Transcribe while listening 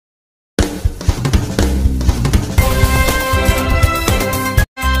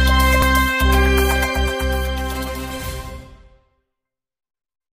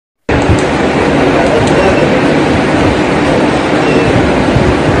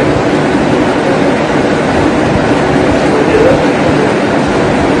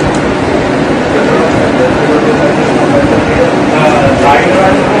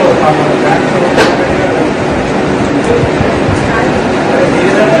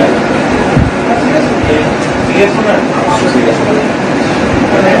Different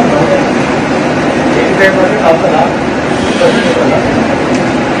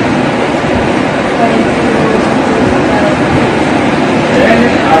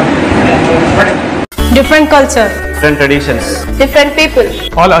culture, different traditions, different people,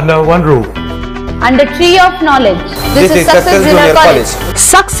 all under one roof. under tree of knowledge. This is Success Junior College.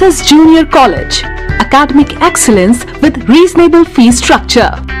 Success Junior College. Academic excellence with reasonable fee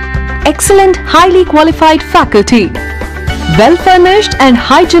structure. Excellent, highly qualified faculty. Well-furnished and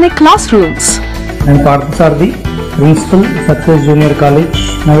hygienic classrooms. And Partha Principal, Success Junior College.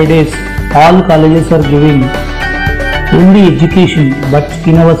 Nowadays, all colleges are giving only education, but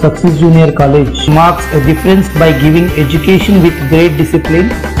in our Success Junior College marks a difference by giving education with great discipline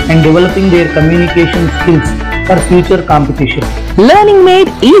and developing their communication skills for future competition. Learning made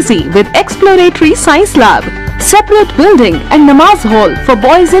easy with exploratory science lab, separate building and namaz hall for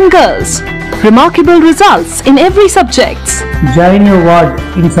boys and girls. Remarkable results in every subject. Join your ward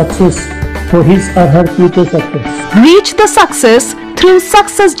in success for his or her future success. Reach the success through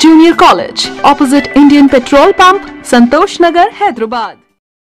Success Junior College, opposite Indian Petrol Pump, Santosh Nagar, Hyderabad.